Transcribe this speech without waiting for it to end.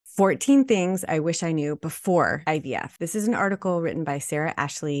14 Things I Wish I Knew Before IVF. This is an article written by Sarah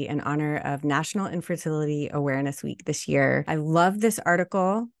Ashley in honor of National Infertility Awareness Week this year. I love this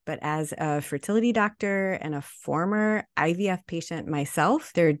article, but as a fertility doctor and a former IVF patient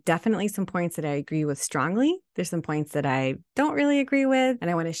myself, there are definitely some points that I agree with strongly. There's some points that I don't really agree with,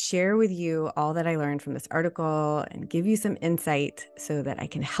 and I want to share with you all that I learned from this article and give you some insight so that I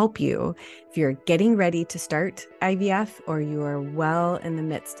can help you if you're getting ready to start IVF or you are well in the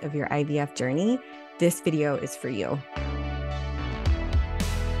midst of your IVF journey. This video is for you.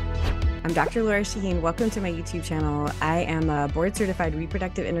 I'm Dr. Lora Shahine. Welcome to my YouTube channel. I am a board-certified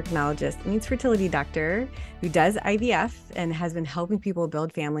reproductive endocrinologist, means fertility doctor, who does IVF and has been helping people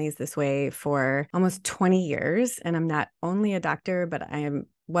build families this way for almost 20 years. And I'm not only a doctor, but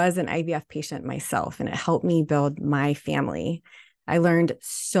was an IVF patient myself, and it helped me build my family. I learned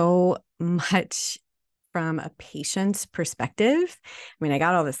so much from a patient's perspective. I mean, I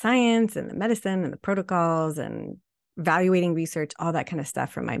got all the science and the medicine and the protocols and evaluating research, all that kind of stuff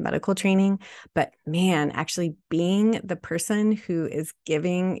from my medical training. But man, actually being the person who is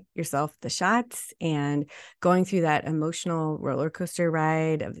giving yourself the shots and going through that emotional roller coaster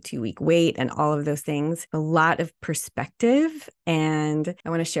ride of the 2-week wait and all of those things, a lot of perspective. And I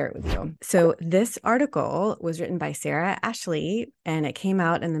want to share it with you. So this article was written by Sarah Ashley, and it came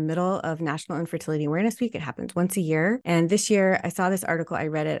out in the middle of National Infertility Awareness Week. It happens once a year. And this year I saw this article, I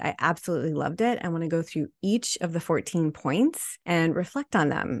read it, I absolutely loved it. I want to go through each of the 14 points and reflect on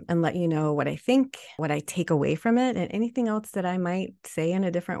them and let you know what I think, what I take away from it, and anything else that I might say in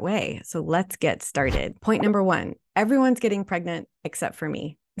a different way. So let's get started. Point number 1, everyone's getting pregnant except for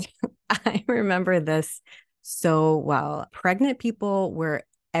me. I remember this so well. Pregnant people were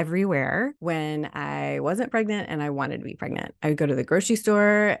everywhere when I wasn't pregnant and I wanted to be pregnant. I would go to the grocery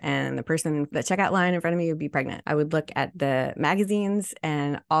store and the person, the checkout line in front of me would be pregnant. I would look at the magazines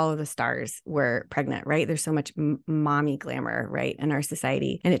and all of the stars were pregnant, right? There's so much mommy glamour, right, in our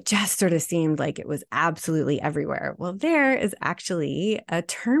society. And it just sort of seemed like it was absolutely everywhere. Well, there is actually a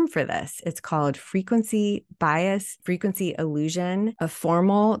term for this. It's called frequency bias, frequency illusion. A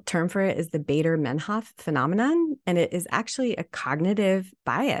formal term for it is the Bader-Meinhof phenomenon. And it is actually a cognitive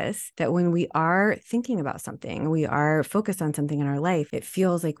bias that when we are thinking about something, we are focused on something in our life, it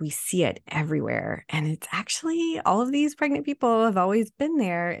feels like we see it everywhere. And it's actually, all of these pregnant people have always been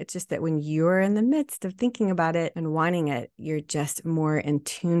there. It's just that when you're in the midst of thinking about it and wanting it, you're just more in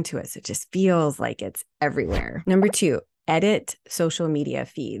tune to it. So it just feels like it's everywhere. Number 2, edit social media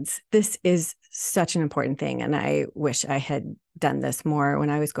feeds. This is such an important thing. And I wish I had done this more when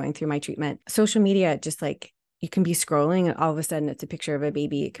I was going through my treatment. Social media, just like, you can be scrolling and all of a sudden it's a picture of a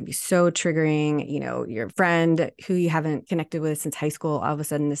baby. It can be so triggering. You know, your friend who you haven't connected with since high school, all of a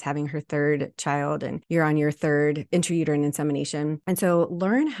sudden is having her 3rd child and you're on your 3rd intrauterine insemination. And so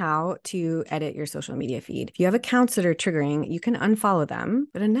learn how to edit your social media feed. If you have accounts that are triggering, you can unfollow them.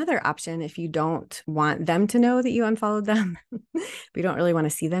 But another option, if you don't want them to know that you unfollowed them, but you don't really want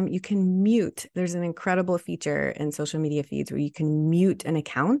to see them, you can mute. There's an incredible feature in social media feeds where you can mute an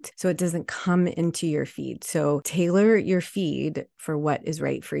account so it doesn't come into your feed. So tailor your feed for what is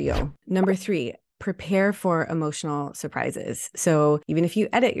right for you. Number 3, prepare for emotional surprises. So even if you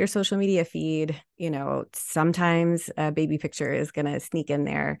edit your social media feed, you know, sometimes a baby picture is going to sneak in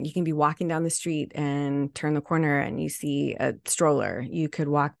there. You can be walking down the street and turn the corner and you see a stroller. You could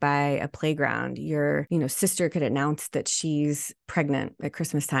walk by a playground. Your, sister could announce that she's pregnant at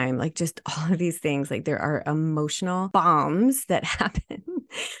Christmas time. Like, just all of these things. Like, there are emotional bombs that happen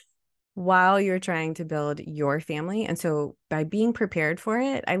while you're trying to build your family. And so by being prepared for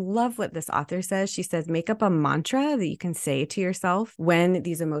it, I love what this author says. She says, make up a mantra that you can say to yourself when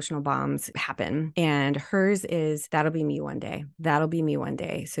these emotional bombs happen. And hers is, that'll be me one day. That'll be me one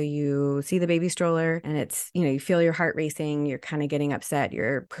day. So you see the baby stroller and it's, you feel your heart racing. You're kind of getting upset.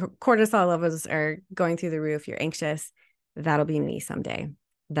 Your cortisol levels are going through the roof. You're anxious. That'll be me someday.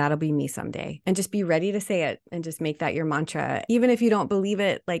 That'll be me someday. And just be ready to say it and just make that your mantra. Even if you don't believe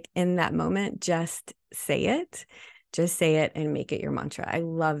it, like in that moment, just say it. Just say it and make it your mantra. I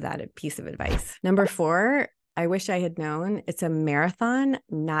love that piece of advice. Number 4, I wish I had known it's a marathon,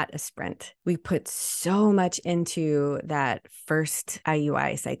 not a sprint. We put so much into that first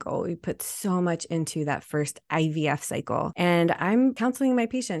IUI cycle. We put so much into that first IVF cycle. And I'm counseling my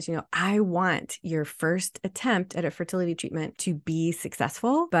patients, I want your first attempt at a fertility treatment to be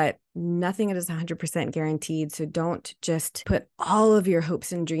successful, but Nothing is 100% guaranteed. So don't just put all of your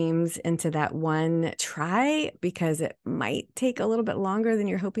hopes and dreams into that one try, because it might take a little bit longer than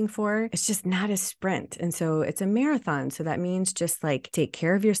you're hoping for. It's just not a sprint. And so it's a marathon. So that means just like take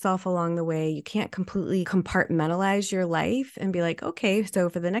care of yourself along the way. You can't completely compartmentalize your life and be like, okay, so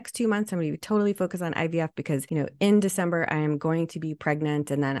for the next 2 months, I'm going to be totally focused on IVF because, in December, I am going to be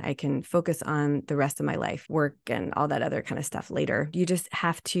pregnant, and then I can focus on the rest of my life, work and all that other kind of stuff later. You just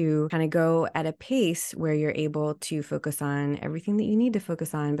have to kind of go at a pace where you're able to focus on everything that you need to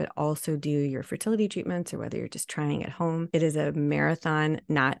focus on, but also do your fertility treatments, or whether you're just trying at home. It is a marathon,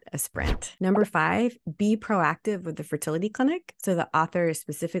 not a sprint. Number 5, be proactive with the fertility clinic. So the author is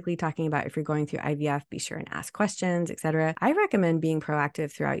specifically talking about if you're going through IVF, be sure and ask questions, etc. I recommend being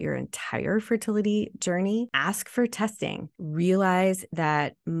proactive throughout your entire fertility journey. Ask for testing. Realize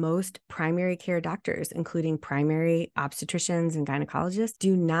that most primary care doctors, including primary obstetricians and gynecologists,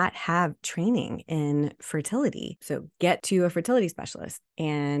 do not have training in fertility. So get to a fertility specialist.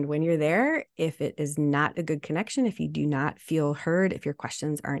 And when you're there, if it is not a good connection, if you do not feel heard, if your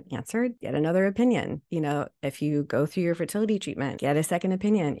questions aren't answered, get another opinion. If you go through your fertility treatment, get a second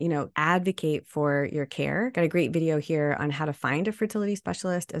opinion, advocate for your care. Got a great video here on how to find a fertility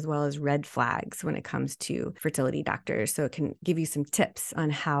specialist, as well as red flags when it comes to fertility doctors. So it can give you some tips on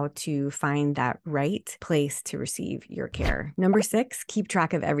how to find that right place to receive your care. Number 6, keep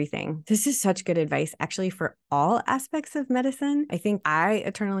track of everything. This is such good advice, actually, for all aspects of medicine. I think I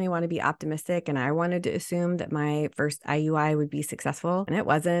eternally want to be optimistic, and I wanted to assume that my first IUI would be successful, and it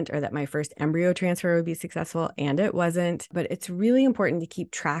wasn't, or that my first embryo transfer would be successful, and it wasn't. But it's really important to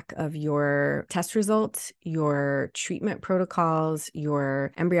keep track of your test results, your treatment protocols,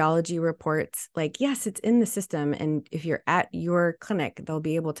 your embryology reports. Like, yes, it's in the system, and if you're at your clinic, they'll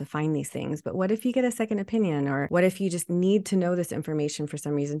be able to find these things. But what if you get a second opinion, or what if you just need to know this information for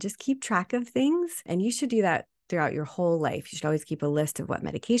some reason? Just keep track of things, and you should do that throughout your whole life. You should always keep a list of what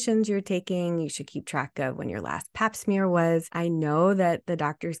medications you're taking. You should keep track of when your last pap smear was. I know that the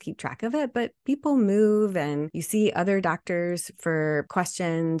doctors keep track of it, but people move and you see other doctors for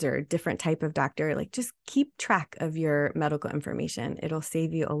questions, or different type of doctor. Like, just keep track of your medical information. It'll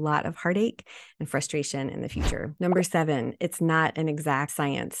save you a lot of heartache and frustration in the future. Number 7, it's not an exact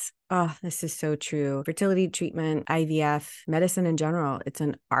science. Oh, this is so true. Fertility treatment, IVF, medicine in general, it's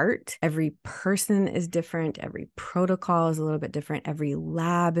an art. Every person is different. Every protocol is a little bit different. Every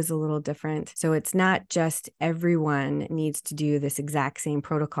lab is a little different. So it's not just everyone needs to do this exact same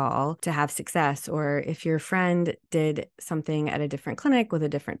protocol to have success. Or if your friend did something at a different clinic with a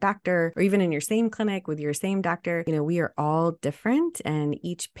different doctor, or even in your same clinic with your same doctor, we are all different, and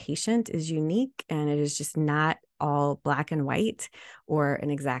each patient is unique, and it is just not all black and white or an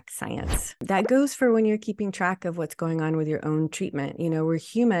exact science. That goes for when you're keeping track of what's going on with your own treatment. We're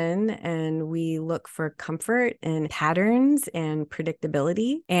human, and we look for comfort and patterns and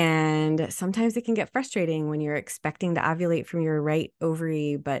predictability. And sometimes it can get frustrating when you're expecting to ovulate from your right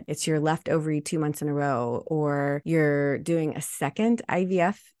ovary, but it's your left ovary 2 months in a row, or you're doing a second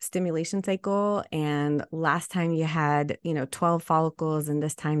IVF stimulation cycle, and last time you had, 12 follicles, and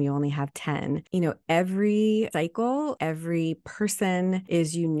this time you only have 10. Every cycle, every person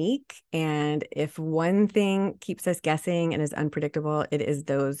is unique. And if one thing keeps us guessing and is unpredictable, it is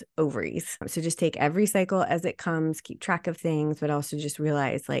those ovaries. So just take every cycle as it comes, keep track of things, but also just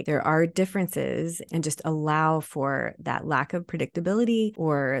realize like there are differences, and just allow for that lack of predictability,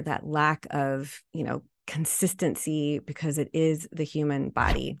 or that lack of, consistency, because it is the human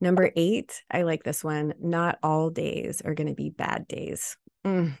body. Number 8, I like this one. Not all days are going to be bad days.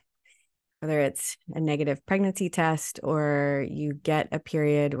 Whether it's a negative pregnancy test, or you get a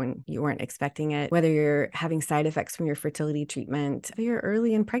period when you weren't expecting it, whether you're having side effects from your fertility treatment, whether you're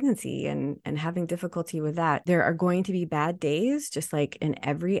early in pregnancy and having difficulty with that, there are going to be bad days, just like in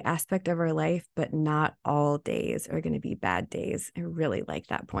every aspect of our life, but not all days are going to be bad days. I really like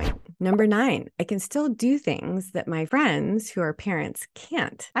that point. Number 9, I can still do things that my friends who are parents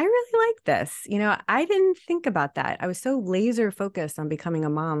can't. I really like this. I didn't think about that. I was so laser focused on becoming a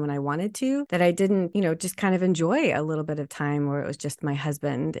mom when I wanted to, that I didn't, just kind of enjoy a little bit of time where it was just my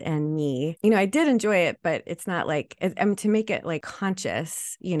husband and me. I did enjoy it, but it's not like, to make it like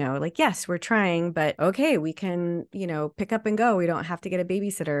conscious, like, yes, we're trying, but okay, we can, pick up and go. We don't have to get a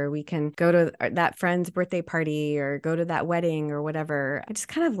babysitter. We can go to that friend's birthday party, or go to that wedding, or whatever. I just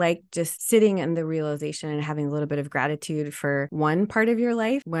kind of like just sitting in the realization and having a little bit of gratitude for one part of your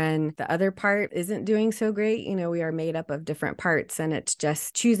life when the other part isn't doing so great. We are made up of different parts, and it's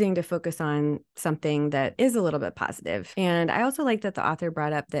just choosing to focus on something that is a little bit positive. And I also like that the author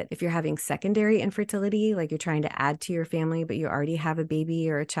brought up that if you're having secondary infertility, like you're trying to add to your family, but you already have a baby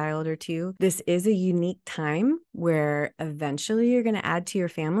or a child or two, this is a unique time where eventually you're going to add to your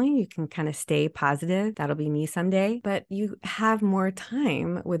family. You can kind of stay positive. That'll be me someday, but you have more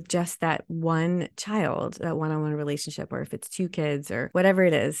time with just that one child, that one-on-one relationship, or if it's two kids or whatever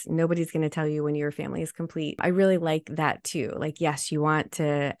it is, nobody's going to tell you when your family is complete. I really like that too. Like, yes, you want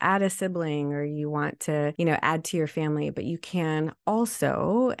to add a sibling or you want to, add to your family, but you can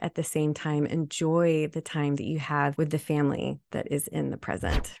also at the same time enjoy the time that you have with the family that is in the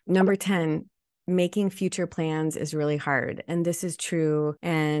present. Number 10, making future plans is really hard. And this is true.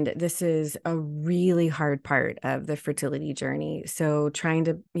 And this is a really hard part of the fertility journey. So trying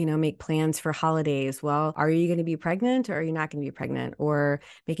to, make plans for holidays. Well, are you going to be pregnant or are you not going to be pregnant? Or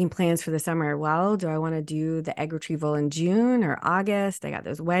making plans for the summer. Well, do I want to do the egg retrieval in June or August? I got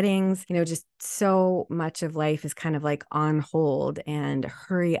those weddings, just so much of life is kind of like on hold and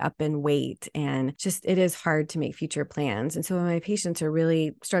hurry up and wait. And just, it is hard to make future plans. And so when my patients are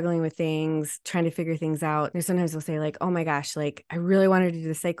really struggling with things, trying to figure things out, sometimes they'll say like, oh my gosh, like I really wanted to do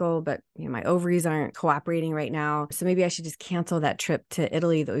the cycle, but my ovaries aren't cooperating right now. So maybe I should just cancel that trip to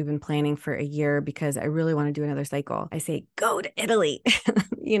Italy that we've been planning for a year because I really want to do another cycle. I say, go to Italy.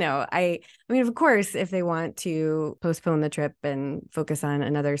 I mean, of course, if they want to postpone the trip and focus on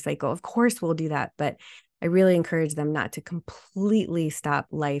another cycle, of course we'll do that. But I really encourage them not to completely stop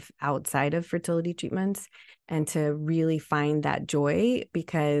life outside of fertility treatments and to really find that joy,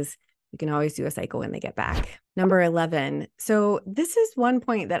 because you can always do a cycle when they get back. Number 11. So this is one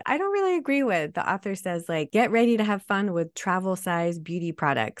point that I don't really agree with. The author says like, get ready to have fun with travel size beauty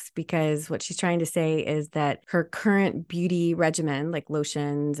products, because what she's trying to say is that her current beauty regimen, like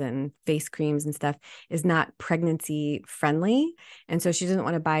lotions and face creams and stuff, is not pregnancy friendly. And so she doesn't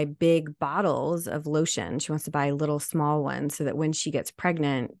want to buy big bottles of lotion. She wants to buy little small ones so that when she gets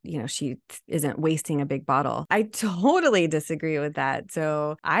pregnant, she isn't wasting a big bottle. I totally disagree with that.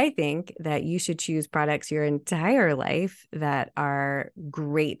 So I think that you should choose products your entire life that are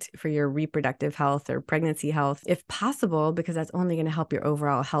great for your reproductive health or pregnancy health, if possible, because that's only going to help your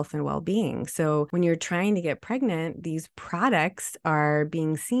overall health and well-being. So when you're trying to get pregnant, these products are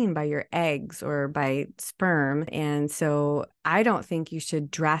being seen by your eggs or by sperm. And so I don't think you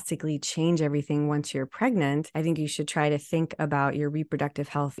should drastically change everything once you're pregnant. I think you should try to think about your reproductive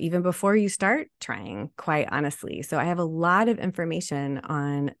health even before you start trying, quite honestly. So I have a lot of information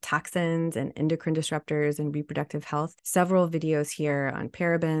on toxins and endocrine disruptors and reproductive health, several videos here on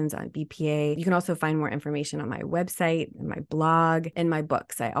parabens, on BPA. You can also find more information on my website and my blog and my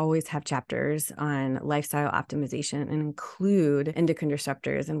books. I always have chapters on lifestyle optimization and include endocrine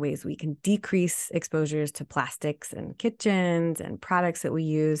disruptors and ways we can decrease exposures to plastics and kitchens and products that we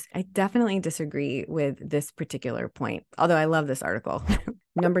use. I definitely disagree with this particular point, although I love this article.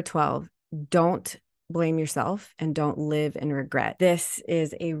 Number 12, don't blame yourself and don't live in regret. This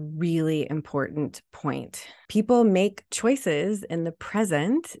is a really important point. People make choices in the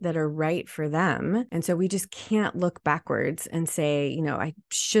present that are right for them. And so we just can't look backwards and say, I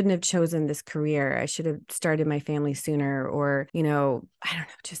shouldn't have chosen this career. I should have started my family sooner, or, I don't know,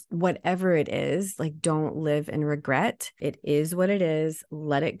 just whatever it is, like don't live in regret. It is what it is.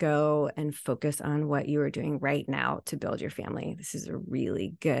 Let it go and focus on what you are doing right now to build your family. This is a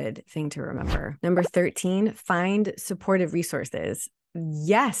really good thing to remember. Number 13, find supportive resources.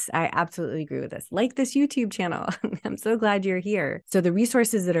 Yes, I absolutely agree with this. Like this YouTube channel. I'm so glad you're here. So the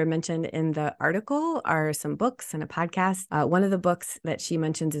resources that are mentioned in the article are some books and a podcast. One of the books that she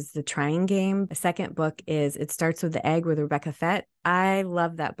mentions is The Trying Game. The second book is It Starts with the Egg with Rebecca Fett. I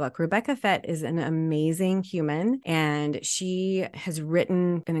love that book. Rebecca Fett is an amazing human, and she has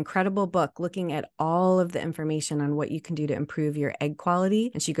written an incredible book looking at all of the information on what you can do to improve your egg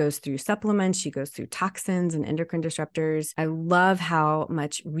quality. And she goes through supplements, she goes through toxins and endocrine disruptors. I love how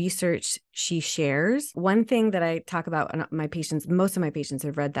much research she shares. One thing that I talk about on my patients, most of my patients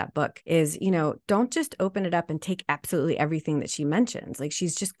have read that book, is, don't just open it up and take absolutely everything that she mentions. Like,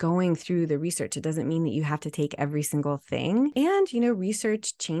 she's just going through the research. It doesn't mean that you have to take every single thing. And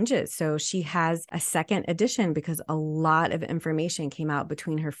research changes. So she has a second edition because a lot of information came out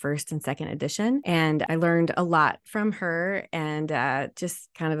between her first and second edition. And I learned a lot from her. And just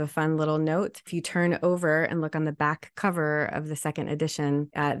kind of a fun little note, if you turn over and look on the back cover of the second edition.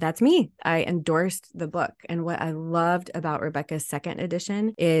 That's me. I endorsed the book. And what I loved about Rebecca's second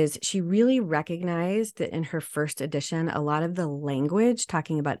edition is she really recognized that in her first edition, a lot of the language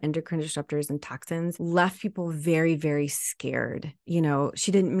talking about endocrine disruptors and toxins left people very, very scared. You know,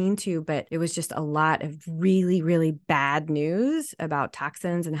 she didn't mean to, but it was just a lot of really, really bad news about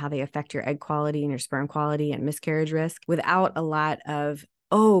toxins and how they affect your egg quality and your sperm quality and miscarriage risk without a lot of,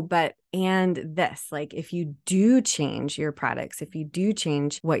 oh, but and this, like if you do change your products, if you do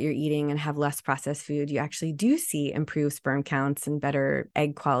change what you're eating and have less processed food, you actually do see improved sperm counts and better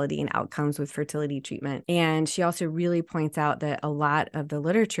egg quality and outcomes with fertility treatment. And she also really points out that a lot of the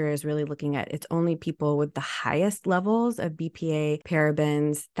literature is really looking at it's only people with the highest levels of BPA,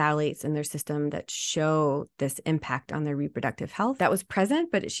 parabens, phthalates in their system that show this impact on their reproductive health. That was present,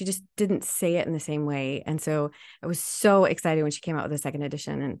 but she just didn't say it in the same way. And so I was so excited when she came out with the second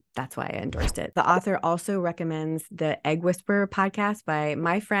edition, and that's why I endorsed it. The author also recommends the Egg Whisperer podcast by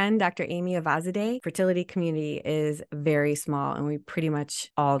my friend, Dr. Amy Avazadeh. Fertility community is very small and we pretty much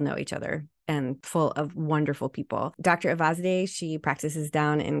all know each other and full of wonderful people. Dr. Avazadeh, she practices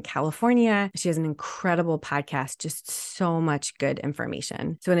down in California. She has an incredible podcast, just so much good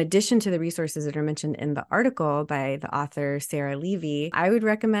information. So in addition to the resources that are mentioned in the article by the author, Sarah Levy, I would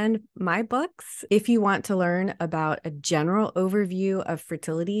recommend my books if you want to learn about a general overview of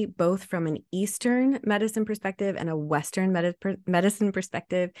fertility, both from an Eastern medicine perspective and a Western medicine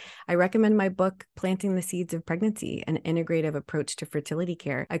perspective. I recommend my book, Planting the Seeds of Pregnancy, an integrative approach to fertility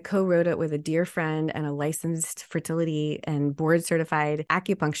care. I co-wrote it with a dear friend and a licensed fertility and board certified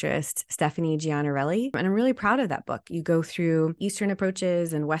acupuncturist, Stephanie Gianarelli. And I'm really proud of that book. You go through Eastern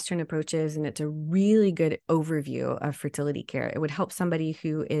approaches and Western approaches, and it's a really good overview of fertility care. It would help somebody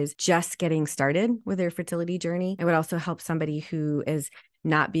who is just getting started with their fertility journey. It would also help somebody who is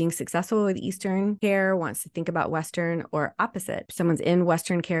not being successful with Eastern care, wants to think about Western, or opposite. Someone's in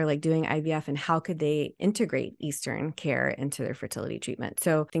Western care, like doing IVF, and how could they integrate Eastern care into their fertility treatment?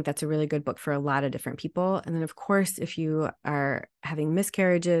 So I think that's a really good book for a lot of different people. And then of course, if you are having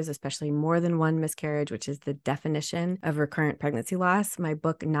miscarriages, especially more than one miscarriage, which is the definition of recurrent pregnancy loss, my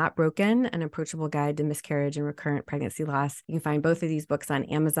book, Not Broken, An Approachable Guide to Miscarriage and Recurrent Pregnancy Loss. You can find both of these books on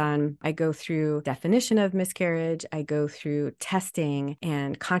Amazon. I go through definition of miscarriage. I go through testing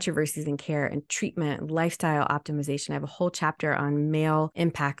and controversies in care and treatment, lifestyle optimization. I have a whole chapter on male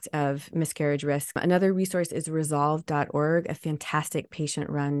impact of miscarriage risk. Another resource is resolve.org, a fantastic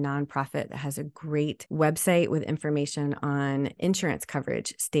patient-run nonprofit that has a great website with information on insurance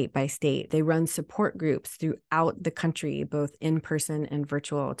coverage state by state. They run support groups throughout the country, both in person and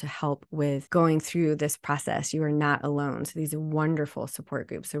virtual, to help with going through this process. You are not alone. So these are wonderful support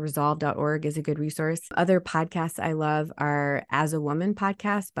groups. So resolve.org is a good resource. Other podcasts I love are As a Woman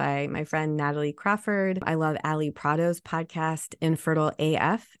podcast by my friend Natalie Crawford. I love Ali Prado's podcast, Infertile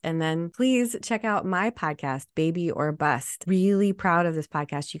AF. And then please check out my podcast, Baby or Bust. Really proud of this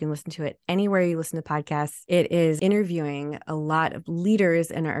podcast. You can listen to it anywhere you listen to podcasts. It is interviewing a lot of leaders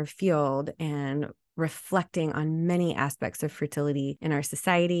in our field and reflecting on many aspects of fertility in our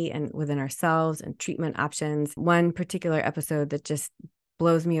society and within ourselves and treatment options. One particular episode that just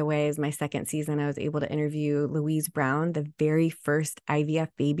blows me away is my second season. I was able to interview Louise Brown, the very first IVF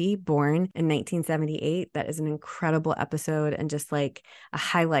baby born in 1978. That is an incredible episode and just like a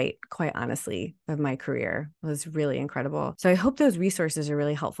highlight, quite honestly, of my career. It was really incredible. So I hope those resources are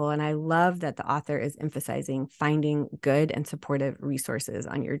really helpful. And I love that the author is emphasizing finding good and supportive resources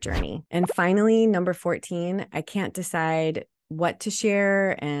on your journey. And finally, number 14, I can't decide what to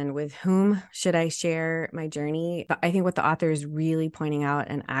share and with whom should I share my journey. But I think what the author is really pointing out,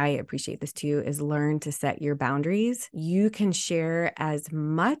 and I appreciate this too, is learn to set your boundaries. You can share as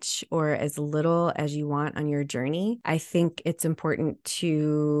much or as little as you want on your journey. I think it's important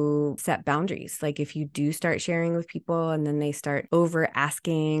to set boundaries. Like if you do start sharing with people and then they start over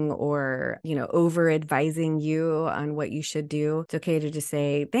asking or, over advising you on what you should do, it's okay to just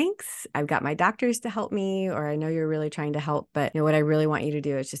say, thanks, I've got my doctors to help me, or I know you're really trying to help, but what I really want you to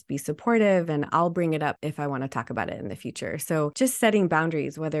do is just be supportive, and I'll bring it up if I want to talk about it in the future. So just setting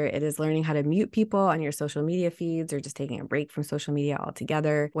boundaries, whether it is learning how to mute people on your social media feeds or just taking a break from social media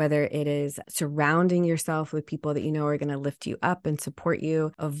altogether, whether it is surrounding yourself with people that you know are going to lift you up and support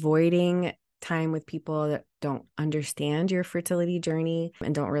you, avoiding time with people that don't understand your fertility journey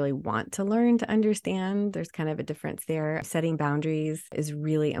and don't really want to learn to understand. There's kind of a difference there. Setting boundaries is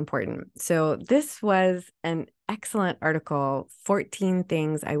really important. So this was an excellent article, 14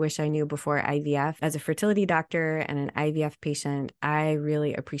 things I wish I knew before IVF. As a fertility doctor and an IVF patient, I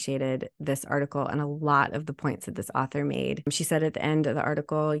really appreciated this article and a lot of the points that this author made. She said at the end of the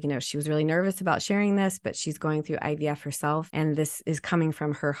article, she was really nervous about sharing this, but she's going through IVF herself. And this is coming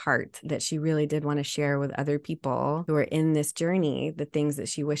from her heart, that she really did want to share with other people who are in this journey, the things that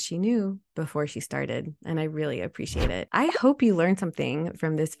she wished she knew before she started. And I really appreciate it. I hope you learned something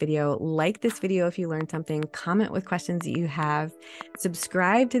from this video. Like this video if you learned something, comment with questions that you have,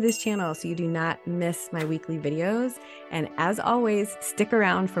 subscribe to this channel so you do not miss my weekly videos. And as always, stick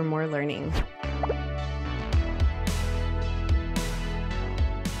around for more learning.